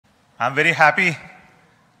I'm very happy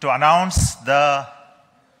to announce the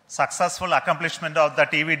successful accomplishment of the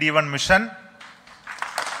TVD1 mission.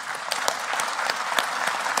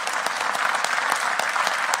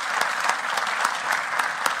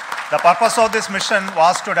 The purpose of this mission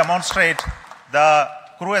was to demonstrate the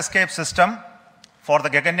crew escape system for the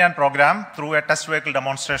Gaganyaan program through a test vehicle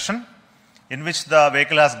demonstration in which the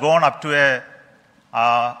vehicle has gone up to a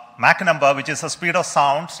Mach number, which is a speed of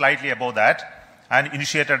sound slightly above that, and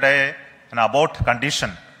initiated an abort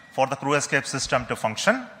condition for the crew escape system to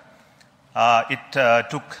function.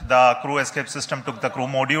 The crew escape system took the crew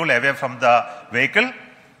module away from the vehicle,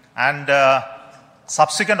 and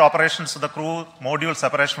subsequent operations of the crew module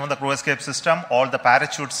separation from the crew escape system, all the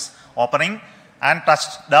parachutes opening, and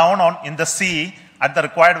touched down in the sea at the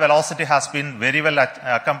required velocity has been very well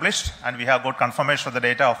accomplished, and we have got confirmation of the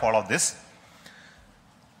data of all of this.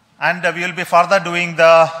 And we will be further doing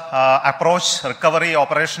the approach recovery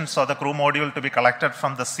operations of the crew module to be collected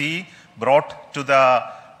from the sea, brought to the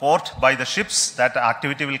port by the ships. That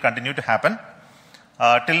activity will continue to happen.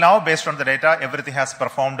 Till now, based on the data, everything has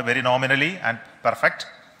performed very nominally and perfect.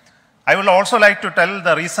 I would also like to tell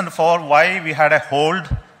the reason for why we had a hold.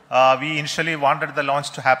 We initially wanted the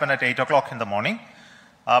launch to happen at 8 o'clock in the morning,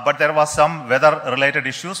 but there was some weather-related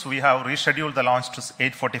issues. We have rescheduled the launch to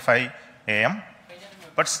 8:45 a.m.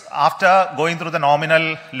 But after going through the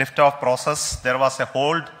nominal liftoff process, there was a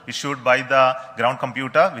hold issued by the ground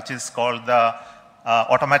computer, which is called the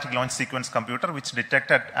automatic launch sequence computer, which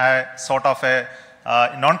detected a sort of a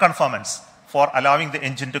non-conformance for allowing the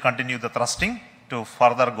engine to continue the thrusting to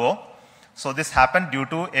further go. So this happened due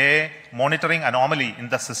to a monitoring anomaly in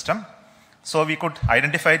the system. So we could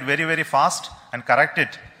identify it very, very fast and correct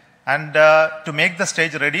it. And to make the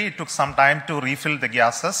stage ready, it took some time to refill the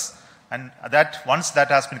gases. And that once that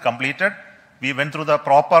has been completed, we went through the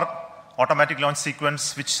proper automatic launch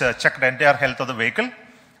sequence, which checked the entire health of the vehicle.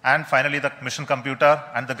 And finally, the mission computer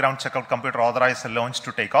and the ground checkout computer authorized the launch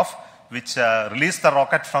to take off, which released the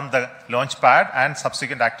rocket from the launch pad, and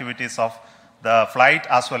subsequent activities of the flight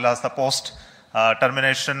as well as the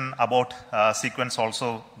post-termination abort sequence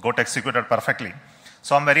also got executed perfectly.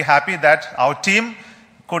 So I'm very happy that our team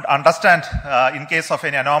could understand, in case of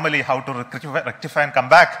any anomaly, how to rectify and come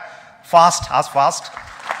back fast.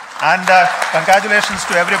 And congratulations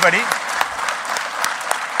to everybody.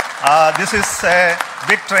 This is a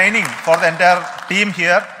big training for the entire team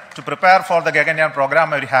here to prepare for the Gaganyaan program.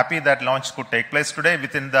 I'm very happy that launch could take place today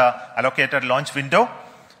within the allocated launch window.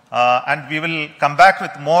 And we will come back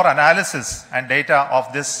with more analysis and data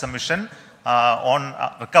of this mission on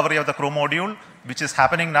recovery of the crew module, which is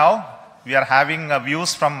happening now. We are having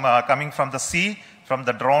views from coming from the sea, from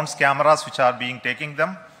the drones, cameras which are being taking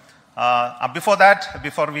them.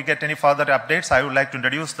 Before we get any further updates, I would like to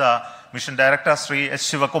introduce the mission director, Sri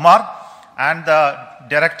Shivakumar, and the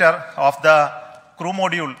director of the crew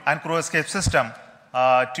module and crew escape system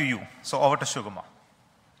to you. So over to Shivakumar.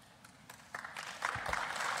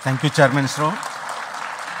 Thank you, Chairman ISRO.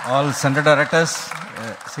 All center directors,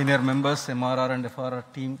 senior members, MRR and FRR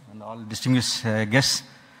team, and all distinguished guests.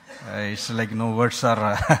 It's like, words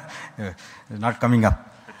are not coming up.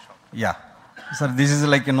 Yeah. Sir, this is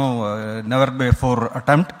like, never before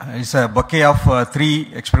attempt. It's a bouquet of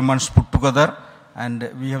 3 experiments put together, and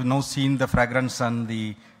we have now seen the fragrance and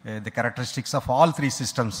the characteristics of all 3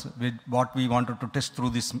 systems with what we wanted to test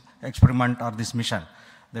through this experiment or this mission.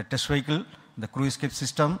 The test vehicle, the crew escape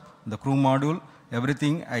system, the crew module,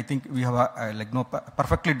 everything, I think we have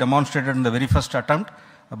perfectly demonstrated in the very first attempt,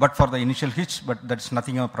 but for the initial hitch, but that's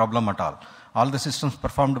nothing of a problem at all. All the systems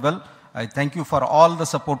performed well. I thank you for all the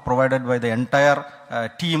support provided by the entire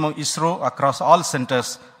team of ISRO across all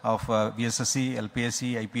centers of VSSC,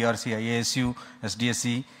 LPSC, IPRC, IASU,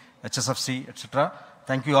 SDSC, HSFC, etc.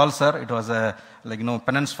 Thank you all, sir. It was a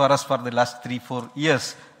penance for us for the last 3-4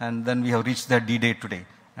 years, and then we have reached the D-Day today.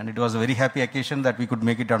 And it was a very happy occasion that we could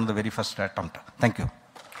make it on the very first attempt. Thank you.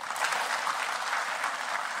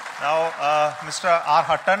 Now, Mr. R.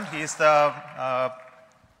 Hutton, he is the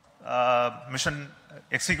mission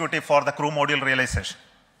executive for the crew module realization,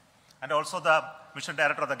 and also the mission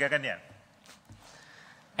director of the Gaganyaan.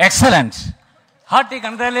 Excellent. Hearty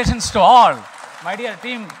congratulations to all, my dear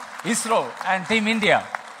team ISRO and team India.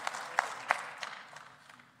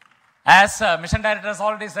 As mission director has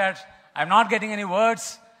already said, I'm not getting any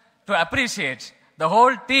words to appreciate the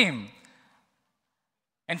whole team.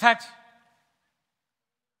 In fact,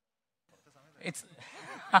 it's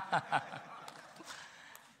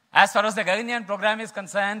as far as the Gaganyaan program is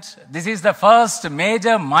concerned, this is the first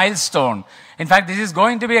major milestone. In fact, this is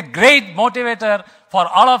going to be a great motivator for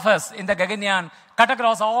all of us in the Gaganyaan, cut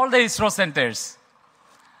across all the ISRO centers.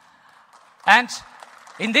 And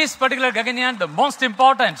in this particular Gaganyaan, the most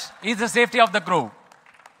important is the safety of the crew.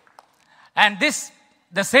 And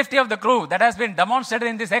the safety of the crew that has been demonstrated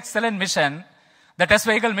in this excellent mission, the test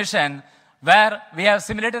vehicle mission, where we have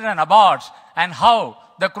simulated an abort and how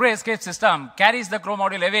the crew escape system carries the crew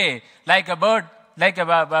module away like a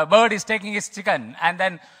bird is taking its chicken and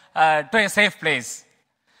then to a safe place.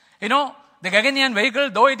 You know, the Gaganyaan vehicle,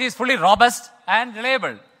 though it is fully robust and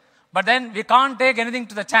reliable, but then we can't take anything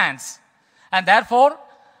to the chance. And therefore,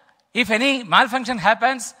 if any malfunction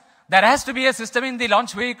happens, there has to be a system in the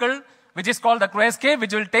launch vehicle which is called the crew escape,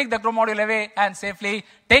 which will take the crew module away and safely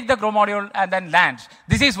take the crew module and then land.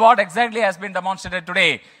 This is what exactly has been demonstrated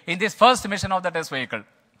today in this first mission of the test vehicle.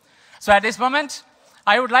 So at this moment,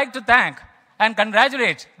 I would like to thank and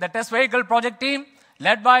congratulate the test vehicle project team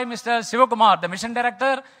led by Mr. Sivakumar, the mission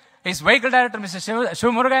director, his vehicle director, Mr.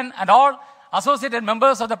 Shivamurugan, and all associated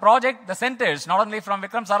members of the project, the centers, not only from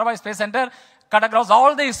Vikram Sarabhai Space Center, cut across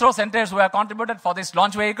all the ISRO centers who have contributed for this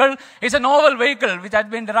launch vehicle. It's a novel vehicle which has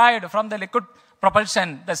been derived from the liquid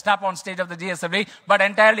propulsion, the strap-on stage of the GSLV, but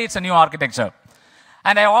entirely it's a new architecture.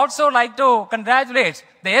 And I also like to congratulate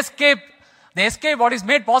the escape what is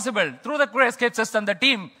made possible through the crew escape system, the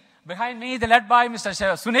team behind me, led by Mr.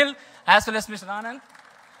 Sunil, as well as Mr. Anand,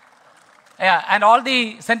 and all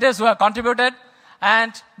the centers who have contributed,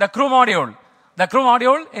 and the crew module. The crew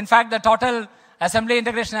module, in fact, the total assembly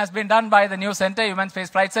integration has been done by the new center, Human Space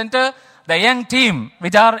Flight Center. The young team,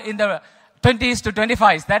 which are in the 20s to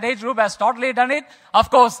 25s, that age group has totally done it. Of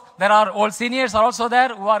course, there are old seniors are also there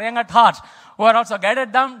who are young at heart, who are also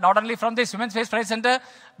guided them, not only from this Human Space Flight Center,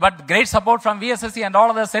 but great support from VSSC and all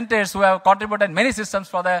other centers who have contributed many systems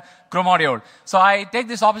for the crew module. So I take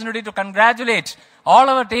this opportunity to congratulate all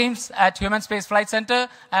our teams at Human Space Flight Center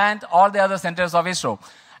and all the other centers of ISRO.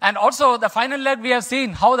 And also, the final leg, we have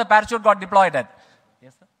seen how the parachute got deployed at.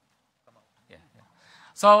 Yes, sir? Come on. Yeah.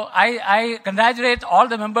 So I congratulate all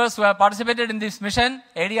the members who have participated in this mission,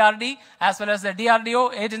 ADRD, as well as the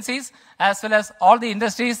DRDO agencies, as well as all the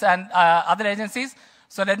industries and other agencies.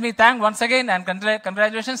 So let me thank once again and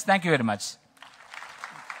congratulations. Thank you very much.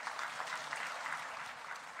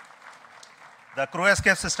 The crew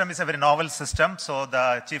escape system is a very novel system. So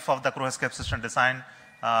the chief of the crew escape system design,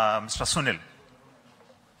 Mr. Sunil.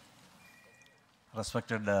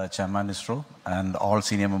 Respected Chairman ISRO and all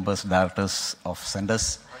senior members, directors of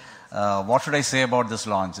centers. What should I say about this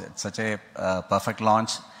launch? It's such a perfect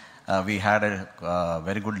launch. We had a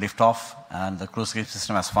very good liftoff, and the crew escape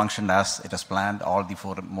system has functioned as it has planned. All the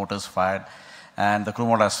 4 motors fired, and the crew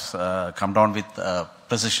mode has come down with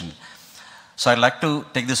precision. So I'd like to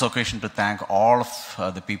take this occasion to thank all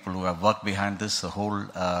of the people who have worked behind this, the whole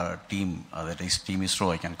team, that is Team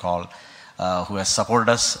ISRO I can call, who has supported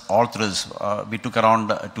us all through this. We took around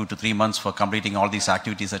 2 to 3 months for completing all these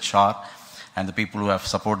activities at SHAR, and the people who have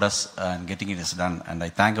supported us and getting it is done. And I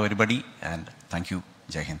thank everybody, and thank you.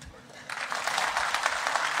 Jai Hind.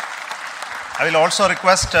 I will also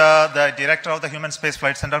request the Director of the Human Space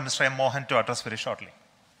Flight Center, Mr. M. Mohan, to address very shortly.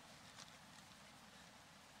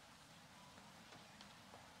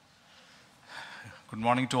 Good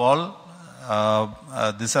morning to all.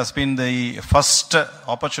 This has been the first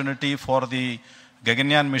opportunity for the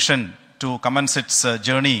Gaganyaan mission to commence its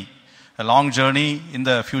journey, a long journey in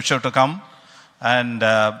the future to come. And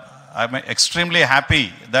I'm extremely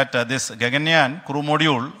happy that this Gaganyaan crew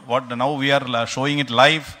module, what now we are showing it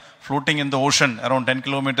live, floating in the ocean around 10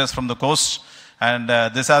 kilometers from the coast. And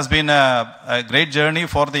this has been a great journey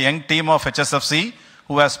for the young team of HSFC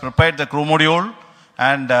who has prepared the crew module,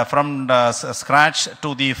 and from scratch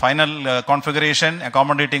to the final configuration,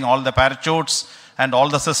 accommodating all the parachutes and all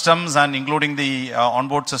the systems, and including the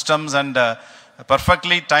onboard systems, and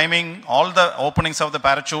perfectly timing all the openings of the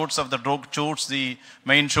parachutes, of the drogue chutes, the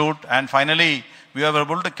main chute, and finally we were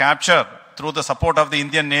able to capture through the support of the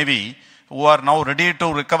Indian Navy, who are now ready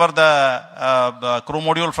to recover the crew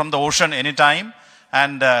module from the ocean anytime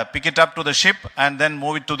and pick it up to the ship and then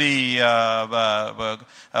move it to the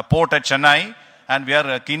port at Chennai. And we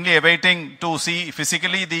are keenly awaiting to see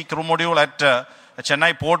physically the crew module at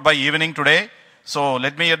Chennai port by evening today. So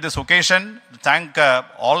let me at this occasion thank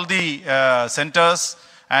all the centers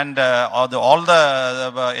and all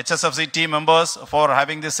the HSFC team members for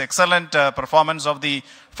having this excellent performance of the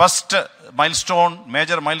first milestone,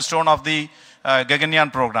 major milestone of the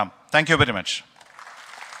Gaganyaan program. Thank you very much.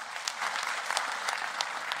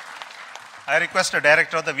 I request the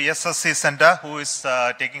Director of the VSSC Center, who is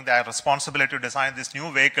taking the responsibility to design this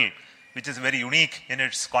new vehicle, which is very unique in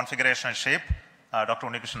its configuration and shape, Dr.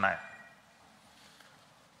 Unnikrishnan Nair.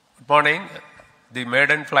 Good morning. The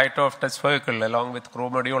maiden flight of test vehicle along with crew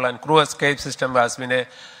module and crew escape system has been a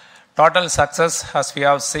total success as we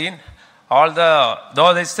have seen.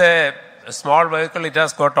 Though it's a small vehicle, it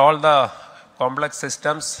has got all the complex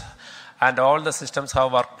systems, and all the systems have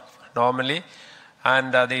worked normally.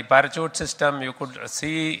 And the parachute system, you could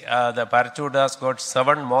see the parachute has got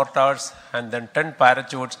 7 mortars and then 10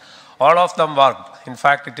 parachutes. All of them worked. In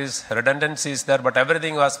fact, it is redundancies there, but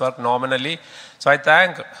everything was worked nominally. So I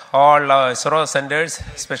thank all ISRO centers,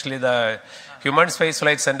 especially the Human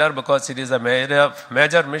Spaceflight Center, because it is a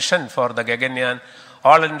major mission for the Gaganyaan,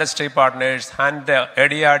 all industry partners, and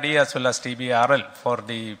ADRD as well as TBRL for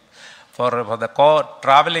the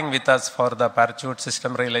traveling with us for the parachute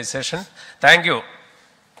system realization. Thank you.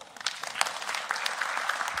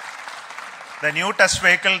 The new test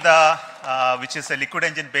vehicle, which is a liquid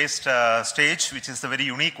engine based stage, which is a very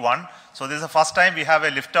unique one. So this is the first time we have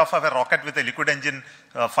a liftoff of a rocket with a liquid engine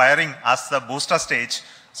firing as the booster stage.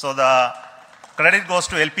 So the credit goes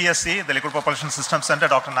to LPSC, the Liquid Propulsion System Center,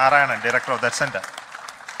 Dr. Narayanan, director of that center.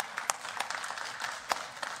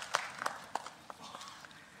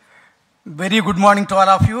 Very good morning to all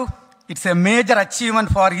of you. It's a major achievement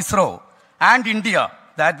for ISRO and India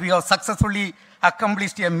that we have successfully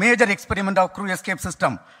accomplished a major experiment of crew escape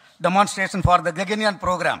system demonstration for the Gaganyaan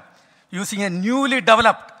program using a newly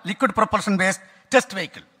developed liquid propulsion based test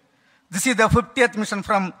vehicle. This is the 50th mission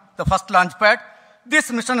from the first launch pad.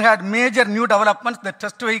 This mission had major new developments: the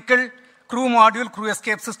test vehicle, crew module, crew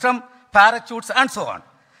escape system, parachutes, and so on.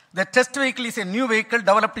 The test vehicle is a new vehicle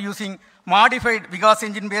developed using modified Vigas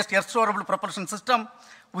engine-based air-storable propulsion system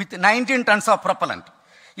with 19 tons of propellant.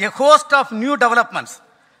 A host of new developments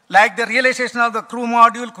like the realization of the crew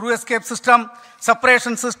module, crew escape system,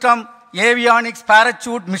 separation system, avionics,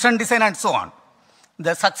 parachute, mission design, and so on.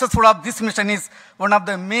 The successful of this mission is one of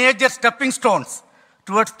the major stepping stones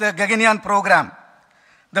towards the Gaganyaan program.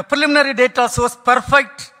 The preliminary data shows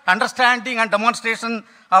perfect understanding and demonstration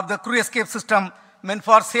of the crew escape system meant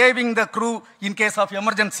for saving the crew in case of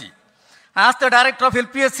emergency. As the director of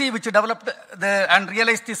LPSC, which developed and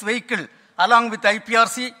realized this vehicle, along with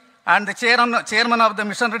IPRC and the chairman of the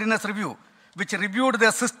Mission Readiness Review, which reviewed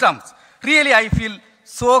the systems, really I feel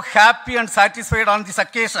so happy and satisfied on this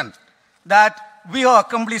occasion that we have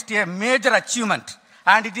accomplished a major achievement,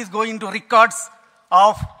 and it is going to records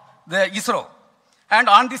of the ISRO. And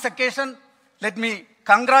on this occasion, let me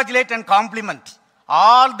congratulate and compliment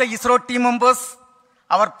all the ISRO team members,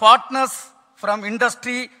 our partners from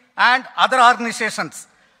industry and other organizations,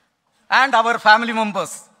 and our family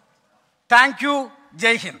members. Thank you.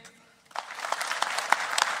 Jai Hind.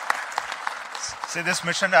 See, this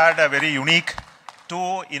mission had a very unique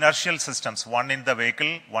 2 inertial systems, one in the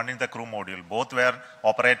vehicle, one in the crew module. Both were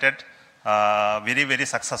operated very, very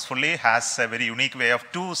successfully, has a very unique way of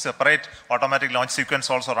 2 separate automatic launch sequence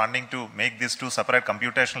also running to make these 2 separate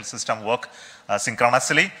computational system work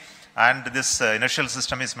synchronously. And this inertial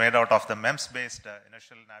system is made out of the MEMS-based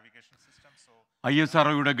inertial navigation system.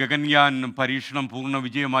 ISROയുടെ Gaganyaan പരീക്ഷണം പൂർണ്ണ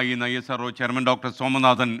വിജയമായി എന്ന് ISRO chairman doctor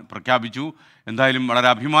Somanathan പ്രഖ്യാപിച്ചു. എന്തായാലും വളരെ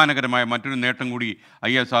അഭിമാനകരമായ മറ്റൊരു നേട്ടം കൂടി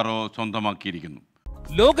ISRO സ്വന്തമാക്കിയിരിക്കുന്നു.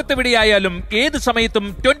 ലോകത്തെവിടെയായാലും ഏത് സമയത്തും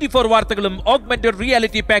 24 വാർത്തകളും ഓഗ്മെന്റഡ്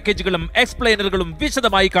റിയാലിറ്റി പാക്കേജുകളും എക്സ്പ്ലെയിനറുകളും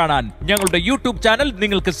വിശദമായി കാണാൻ ഞങ്ങളുടെ യൂട്യൂബ് ചാനൽ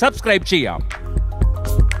നിങ്ങൾക്ക് സബ്സ്ക്രൈബ് ചെയ്യാം.